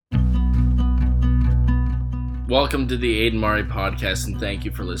Welcome to the Aden Mari Podcast, and thank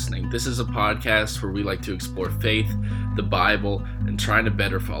you for listening. This is a podcast where we like to explore faith, the Bible, and trying to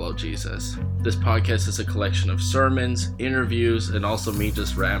better follow Jesus. This podcast is a collection of sermons, interviews, and also me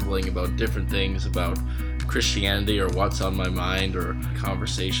just rambling about different things about Christianity or what's on my mind or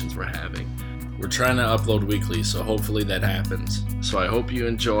conversations we're having. We're trying to upload weekly, so hopefully that happens. So I hope you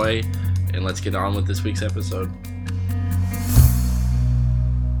enjoy, and let's get on with this week's episode.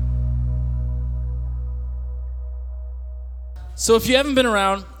 So if you haven't been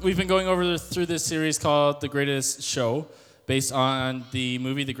around, we've been going through this series called The Greatest Show, based on the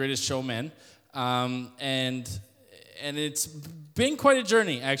movie The Greatest Showman. And it's been quite a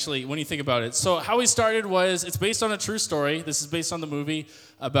journey, actually, when you think about it. So how we started was, it's based on a true story. This is based on the movie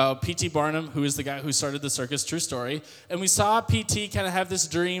about P.T. Barnum, who is the guy who started the circus, true story. And we saw P.T. kind of have this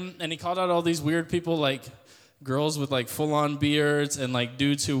dream, and he called out all these weird people, like girls with like full-on beards and like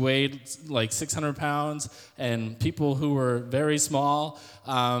dudes who weighed like 600 pounds and people who were very small.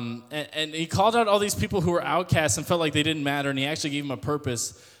 And he called out all these people who were outcasts and felt like they didn't matter, and he actually gave them a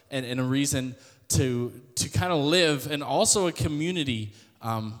purpose and a reason to kind of live, and also a community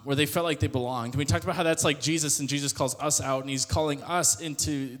where they felt like they belonged. And we talked about how that's like Jesus, and Jesus calls us out, and he's calling us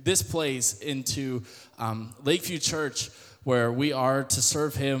into this place, into Lakeview Church, where we are to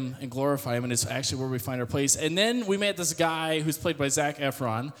serve him and glorify him, and it's actually where we find our place. And then we met this guy who's played by Zac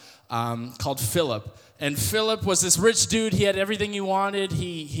Efron called Philip. And Philip was this rich dude. He had everything he wanted.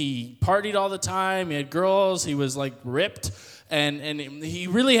 He partied all the time. He had girls. He was like ripped. And he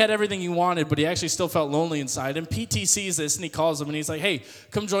really had everything he wanted, but he actually still felt lonely inside. And PT sees this, and he calls him, and he's like, hey,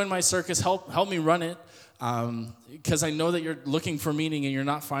 come join my circus. Help me run it. Because I know that you're looking for meaning and you're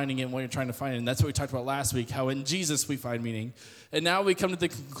not finding it when you're trying to find it. And that's what we talked about last week, how in Jesus we find meaning. And now we come to the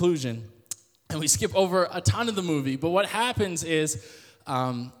conclusion, and we skip over a ton of the movie. But what happens is,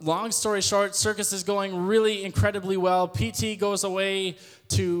 long story short, circus is going really incredibly well. PT goes away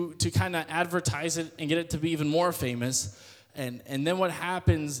to kind of advertise it and get it to be even more famous. And then what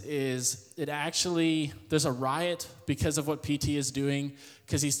happens is there's a riot because of what PT is doing,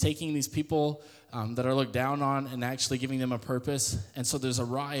 because he's taking these people that are looked down on and actually giving them a purpose. And so there's a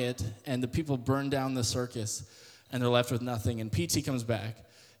riot, and the people burn down the circus, and they're left with nothing. And PT comes back,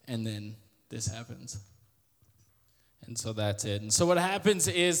 and then this happens. And so that's it. And so what happens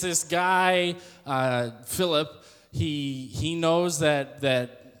is this guy, Philip, he knows that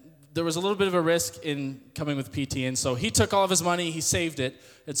there was a little bit of a risk in coming with PT, and so he took all of his money, he saved it,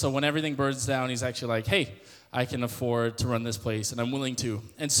 and so when everything burns down, he's actually like, hey, I can afford to run this place, and I'm willing to.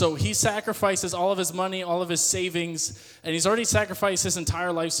 And so he sacrifices all of his money, all of his savings, and he's already sacrificed his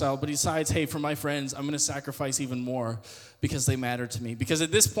entire lifestyle, but he decides, hey, for my friends, I'm going to sacrifice even more because they matter to me. Because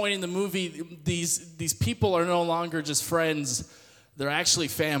at this point in the movie, these people are no longer just friends, they're actually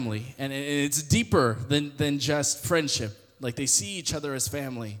family, and it's deeper than just friendship. Like, they see each other as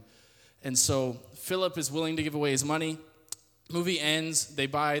family. And so Philip is willing to give away his money. Movie ends, they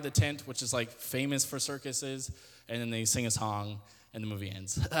buy the tent, which is like famous for circuses, and then they sing a song, and the movie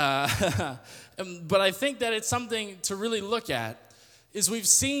ends. But I think that it's something to really look at, is we've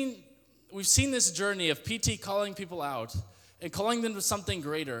seen this journey of PT calling people out and calling them to something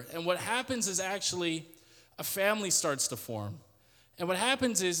greater. And what happens is actually a family starts to form. And what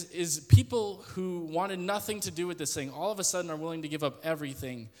happens is people who wanted nothing to do with this thing all of a sudden are willing to give up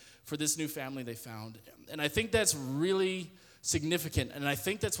everything for this new family they found. And I think that's really significant, and I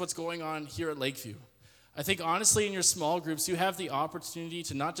think that's what's going on here at Lakeview. I think honestly in your small groups, you have the opportunity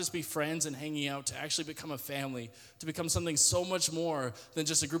to not just be friends and hanging out, to actually become a family, to become something so much more than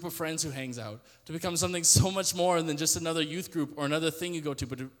just a group of friends who hangs out, to become something so much more than just another youth group or another thing you go to,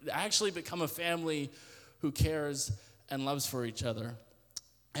 but to actually become a family who cares and loves for each other.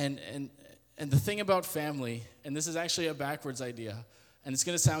 And the thing about family, and this is actually a backwards idea, and it's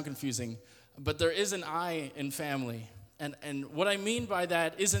going to sound confusing, but there is an I in family. And what I mean by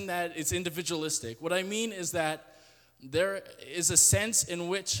that isn't that it's individualistic. What I mean is that there is a sense in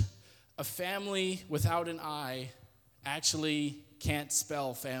which a family without an I actually can't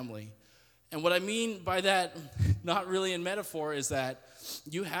spell family. And what I mean by that, not really in metaphor, is that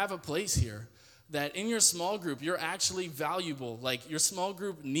you have a place here. That in your small group, you're actually valuable. Like, your small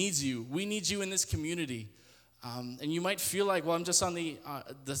group needs you. We need you in this community. And you might feel like, well, I'm just on the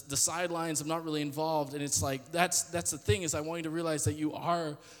sidelines. I'm not really involved. And it's like, that's the thing, is I want you to realize that you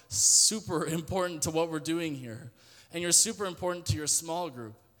are super important to what we're doing here. And you're super important to your small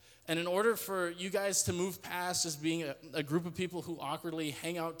group. And in order for you guys to move past just being a group of people who awkwardly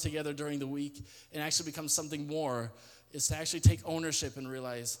hang out together during the week and actually become something more, is to actually take ownership and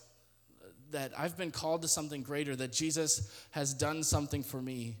realize that I've been called to something greater, that Jesus has done something for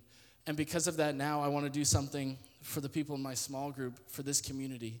me, And because of that, now I want to do something for the people in my small group, for this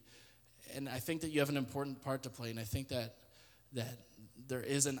community. And I think that you have an important part to play. And I think that there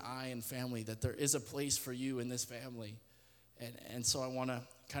is an I in family, that there is a place for you in this family. And so I want to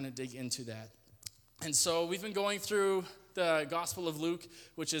kind of dig into that. And so we've been going through the Gospel of Luke,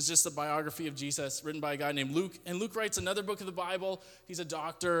 which is just the biography of Jesus written by a guy named Luke. And Luke writes another book of the Bible. He's a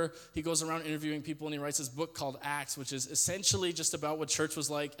doctor. He goes around interviewing people, and he writes this book called Acts, which is essentially just about what church was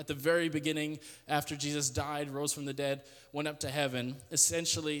like at the very beginning after Jesus died, rose from the dead, went up to heaven.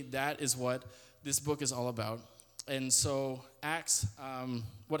 Essentially, that is what this book is all about. And so Acts,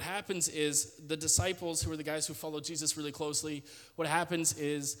 what happens is the disciples, who are the guys who follow Jesus really closely, what happens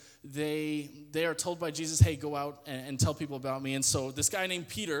is they are told by Jesus, hey, go out and tell people about me. And so this guy named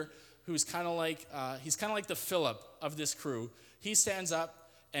Peter, who's kind of like, he's kind of like the Philip of this crew, he stands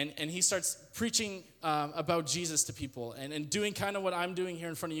up and he starts preaching about Jesus to people and doing kind of what I'm doing here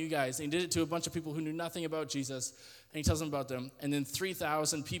in front of you guys. And he did it to a bunch of people who knew nothing about Jesus, and he tells them about them. And then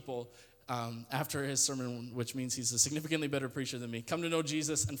 3,000 people after his sermon, which means he's a significantly better preacher than me, come to know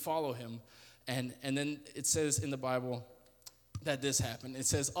Jesus and follow him. And then it says in the Bible that this happened. It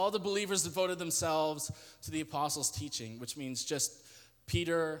says, all the believers devoted themselves to the apostles' teaching, which means just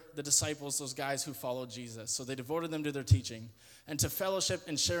Peter, the disciples, those guys who followed Jesus. So they devoted them to their teaching, and to fellowship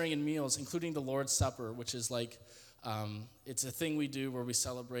and sharing in meals, including the Lord's Supper, which is like, it's a thing we do where we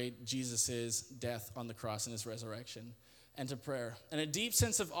celebrate Jesus' death on the cross and his resurrection. And to prayer. And a deep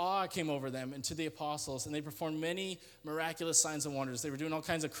sense of awe came over them and to the apostles, and they performed many miraculous signs and wonders. They were doing all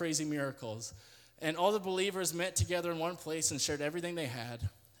kinds of crazy miracles. And all the believers met together in one place and shared everything they had.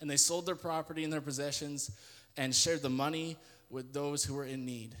 And they sold their property and their possessions and shared the money with those who were in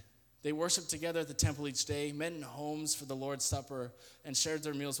need. They worshiped together at the temple each day, met in homes for the Lord's Supper, and shared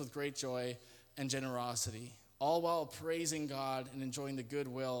their meals with great joy and generosity, all while praising God and enjoying the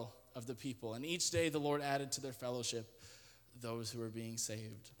goodwill of the people. And each day the Lord added to their fellowship those who are being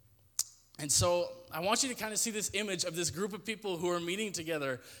saved. And so I want you to kind of see this image of this group of people who are meeting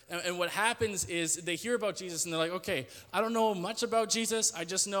together. And what happens is they hear about Jesus and they're like, okay, I don't know much about Jesus. I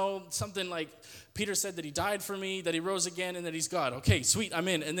just know something like Peter said that he died for me, that he rose again, and that he's God. Okay, sweet, I'm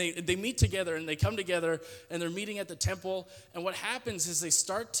in. And they meet together and they come together and they're meeting at the temple. And what happens is they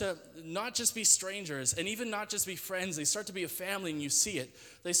start to not just be strangers and even not just be friends. They start to be a family, and you see it.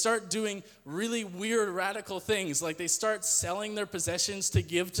 They start doing really weird, radical things. Like they start selling their possessions to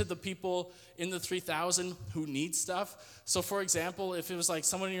give to the people in the 3,000 who need stuff. So for example, if it was like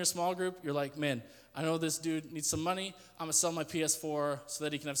someone in your small group, you're like, man, I know this dude needs some money. I'm going to sell my PS4 so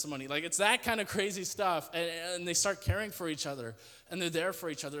that he can have some money. Like, it's that kind of crazy stuff. And they start caring for each other. And they're there for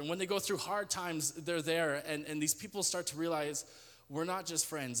each other. And when they go through hard times, they're there. And these people start to realize we're not just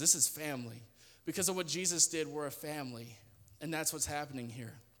friends. This is family. Because of what Jesus did, we're a family. And that's what's happening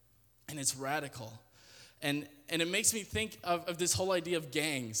here. And it's radical. And it makes me think of this whole idea of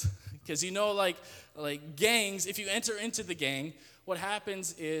gangs. Because you know, like gangs, if you enter into the gang, what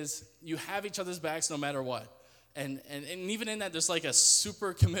happens is you have each other's backs no matter what. And even in that, there's like a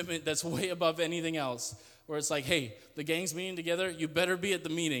super commitment that's way above anything else. Where it's like, hey, the gang's meeting together, you better be at the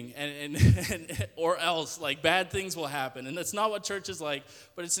meeting, and or else, like, bad things will happen. And that's not what church is like,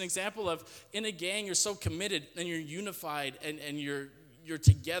 but it's an example of, in a gang, you're so committed, and you're unified, and you're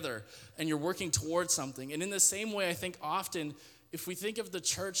together, and you're working towards something. And in the same way, I think often, if we think of the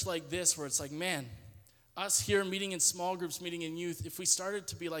church like this, where it's like, man, us here meeting in small groups, meeting in youth, if we started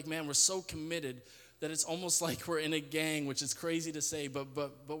to be like, man, we're so committed that it's almost like we're in a gang, which is crazy to say, but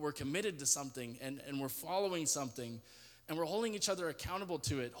we're committed to something, and we're following something, and we're holding each other accountable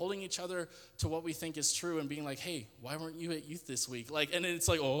to it, holding each other to what we think is true, and being like, hey, why weren't you at youth this week? Like, and it's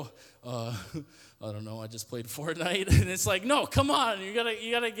like, I don't know, I just played Fortnite, and it's like, no, come on, you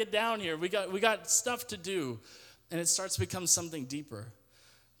gotta get down here. We got stuff to do, and it starts to become something deeper.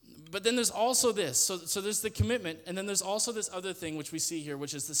 But then there's also this. So there's the commitment, and then there's also this other thing which we see here,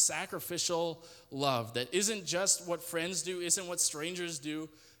 which is the sacrificial love that isn't just what friends do, isn't what strangers do.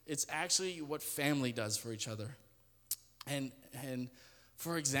 It's actually what family does for each other. And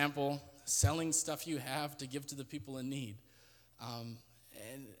for example, selling stuff you have to give to the people in need.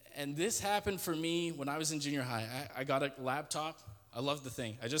 And this happened for me when I was in junior high. I got a laptop. I loved the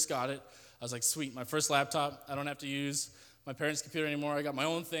thing. I just got it. I was like, sweet, my first laptop. I don't have to use my parents' computer anymore. I got my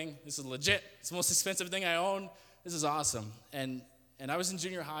own thing. This is legit. It's the most expensive thing I own. This is awesome. And I was in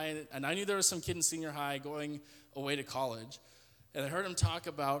junior high, and I knew there was some kid in senior high going away to college. And I heard him talk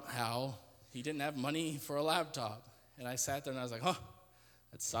about how he didn't have money for a laptop. And I sat there and I was like,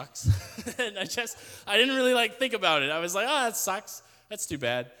 that sucks. And I didn't really think about it. I was like, that sucks. That's too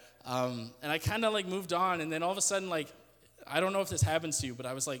bad. And I kind of moved on. And then all of a sudden, I don't know if this happens to you, but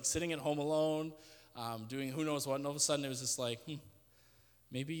I was like sitting at home alone, doing who knows what, and all of a sudden it was just like,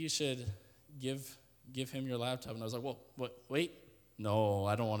 maybe you should give him your laptop. And I was like, wait, no,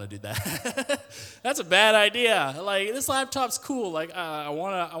 I don't want to do that. That's a bad idea. Like, this laptop's cool. Like, I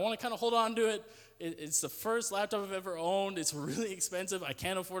want to kind of hold on to it. It's the first laptop I've ever owned. It's really expensive. I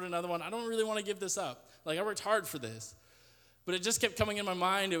can't afford another one. I don't really want to give this up. Like, I worked hard for this. But it just kept coming in my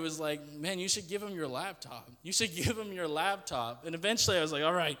mind. It was like, man, you should give him your laptop. You should give him your laptop. And eventually I was like,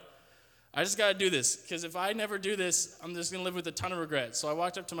 all right, I just got to do this. Because if I never do this, I'm just going to live with a ton of regret. So I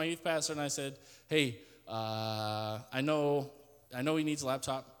walked up to my youth pastor and I said, hey, I know he needs a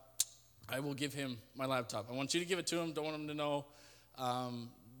laptop. I will give him my laptop. I want you to give it to him. Don't want him to know.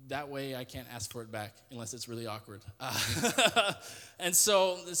 That way I can't ask for it back unless it's really awkward. And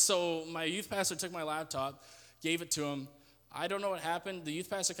so my youth pastor took my laptop, gave it to him. I don't know what happened. The youth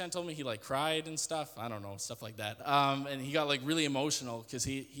pastor kind of told me he like cried and stuff. I don't know, stuff like that. And he got like really emotional because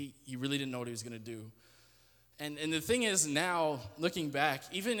he really didn't know what he was going to do. And the thing is now, looking back,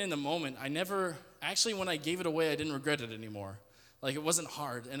 even in the moment, actually when I gave it away, I didn't regret it anymore. Like, it wasn't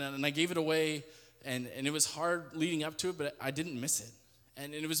hard. And I gave it away, and it was hard leading up to it, but I didn't miss it.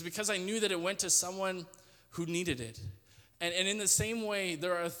 And it was because I knew that it went to someone who needed it. And in the same way,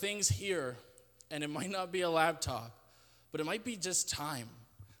 there are things here, and it might not be a laptop, but it might be just time.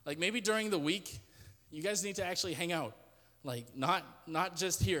 Like, maybe during the week, you guys need to actually hang out. Like, not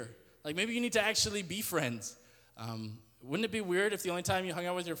just here. Like, maybe you need to actually be friends. Wouldn't it be weird if the only time you hung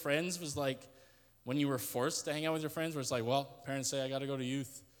out with your friends was like when you were forced to hang out with your friends, where it's like, well, parents say I got to go to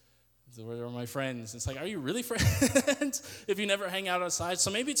youth. So where are my friends? It's like, are you really friends if you never hang out outside? So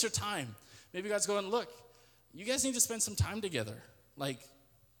maybe it's your time. Maybe God's going, look, you guys need to spend some time together. Like,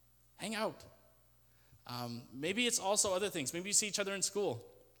 hang out. Maybe it's also other things. Maybe you see each other in school,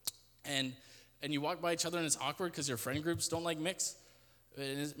 and you walk by each other and it's awkward because your friend groups don't like mix.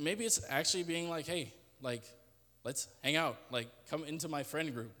 Maybe it's actually being like, hey, like, let's hang out. Like, come into my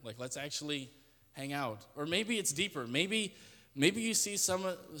friend group. Like, let's actually hang out. Or maybe it's deeper. Maybe you see some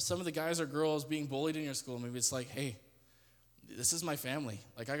of the guys or girls being bullied in your school. Maybe it's like, hey, this is my family.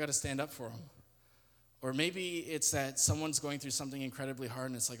 Like, I got to stand up for them. Or maybe it's that someone's going through something incredibly hard,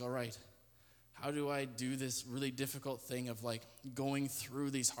 and it's like, all right, how do I do this really difficult thing of like going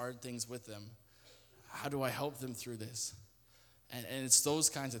through these hard things with them? How do I help them through this? And it's those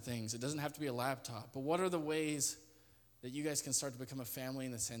kinds of things. It doesn't have to be a laptop. But what are the ways that you guys can start to become a family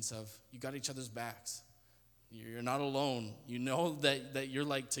in the sense of you got each other's backs? You're not alone. You know that you're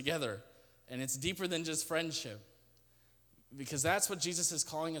like together. And it's deeper than just friendship. Because that's what Jesus is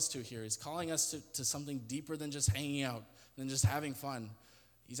calling us to here. He's calling us to something deeper than just hanging out, than just having fun.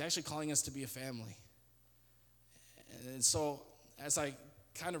 He's actually calling us to be a family. And so as I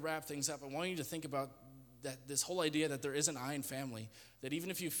kind of wrap things up, I want you to think about that this whole idea that there is an I in family. That even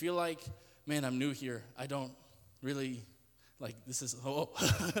if you feel like, man, I'm new here. I don't really, like, this is,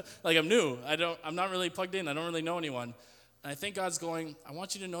 like, I'm new. I'm not really plugged in. I don't really know anyone. And I think God's going, I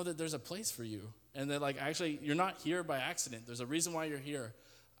want you to know that there's a place for you. And that, like, actually, you're not here by accident. There's a reason why you're here.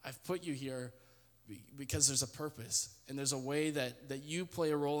 I've put you here because there's a purpose. And there's a way that you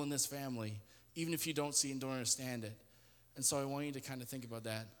play a role in this family, even if you don't see and don't understand it. And so I want you to kind of think about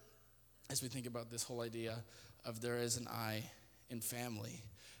that as we think about this whole idea of there is an I in family.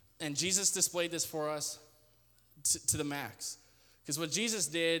 And Jesus displayed this for us to the max. Because what Jesus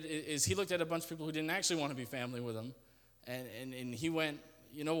did is he looked at a bunch of people who didn't actually want to be family with him. And he went,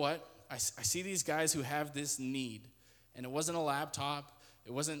 you know what? I see these guys who have this need. And it wasn't a laptop.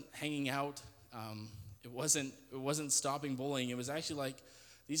 It wasn't hanging out. It wasn't stopping bullying. It was actually like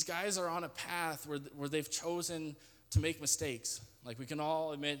these guys are on a path where they've chosen to make mistakes. Like, we can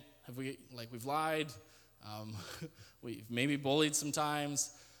all admit, we've lied. We've maybe bullied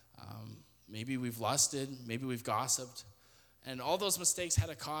sometimes. Maybe we've lusted. Maybe we've gossiped. And all those mistakes had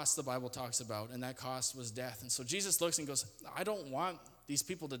a cost the Bible talks about, and that cost was death. And so Jesus looks and goes, I don't want these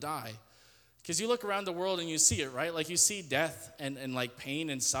people to die. Because you look around the world and you see it, right? Like, you see death and like pain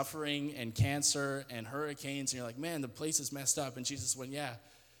and suffering and cancer and hurricanes, and you're like, man, the place is messed up. And Jesus went, yeah,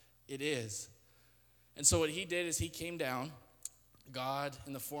 it is. And so what he did is he came down, God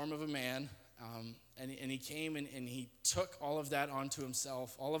in the form of a man, and he came and he took all of that onto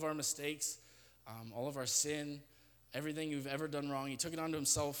himself, all of our mistakes, all of our sin, everything you've ever done wrong. He took it onto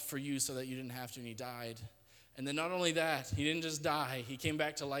himself for you so that you didn't have to, and he died. And then not only that, he didn't just die. He came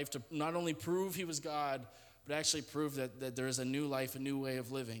back to life to not only prove he was God, but actually prove that there is a new life, a new way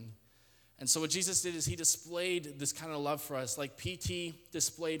of living. And so what Jesus did is he displayed this kind of love for us, like PT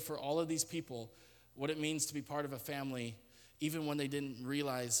displayed for all of these people what it means to be part of a family, even when they didn't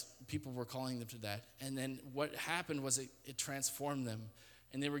realize people were calling them to that. And then what happened was it transformed them,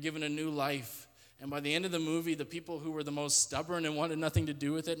 and they were given a new life. And by the end of the movie, the people who were the most stubborn and wanted nothing to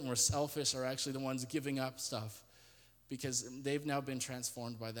do with it and were selfish are actually the ones giving up stuff, because they've now been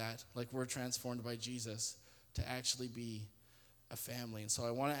transformed by that, like we're transformed by Jesus to actually be a family. And so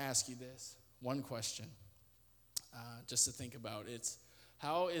I want to ask you this one question, just to think about. It's,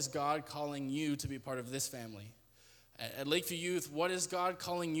 how is God calling you to be part of this family? At Lakeview Youth, what is God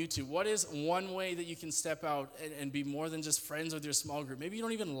calling you to? What is one way that you can step out and be more than just friends with your small group? Maybe you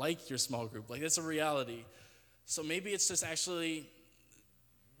don't even like your small group. Like, that's a reality. So maybe it's just actually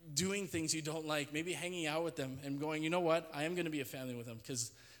doing things you don't like, maybe hanging out with them and going, you know what, I am going to be a family with them,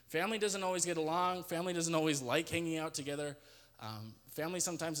 because family doesn't always get along. Family doesn't always like hanging out together. Family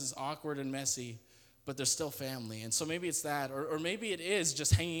sometimes is awkward and messy, but they're still family. And so maybe it's that, or maybe it is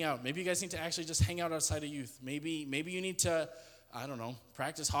just hanging out. Maybe you guys need to actually just hang out outside of youth. Maybe you need to, I don't know,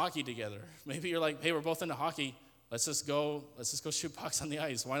 practice hockey together. Maybe you're like, hey, we're both into hockey. Let's just go shoot pucks on the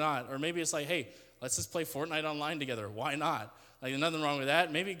ice. Why not? Or maybe it's like, hey, let's just play Fortnite online together. Why not? Like, there's nothing wrong with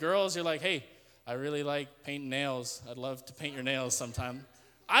that. Maybe girls, you're like, hey, I really like painting nails. I'd love to paint your nails sometime.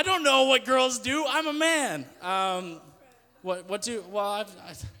 I don't know what girls do. I'm a man.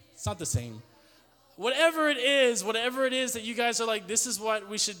 It's not the same. Whatever it is that you guys are like, this is what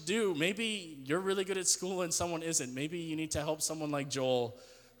we should do. Maybe you're really good at school and someone isn't. Maybe you need to help someone like Joel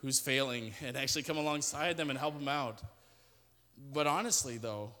who's failing and actually come alongside them and help them out. But honestly,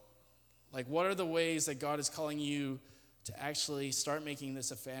 though, like, what are the ways that God is calling you to actually start making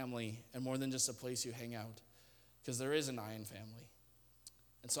this a family and more than just a place you hang out? Because there is an Iron family.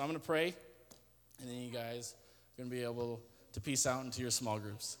 And so I'm going to pray, and then you guys are going to be able to peace out into your small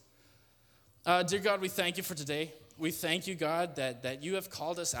groups. Dear God, we thank you for today. We thank you, God, that you have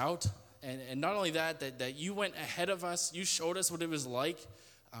called us out. And not only that you went ahead of us. You showed us what it was like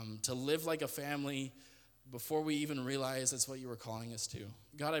to live like a family before we even realized that's what you were calling us to.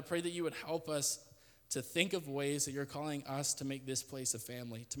 God, I pray that you would help us to think of ways that you're calling us to make this place a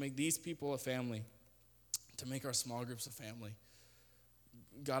family, to make these people a family, to make our small groups a family.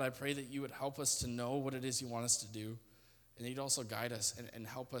 God, I pray that you would help us to know what it is you want us to do, and that you'd also guide us and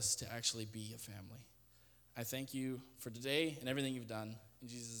help us to actually be a family. I thank you for today and everything you've done. In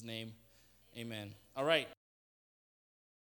Jesus' name, amen. All right.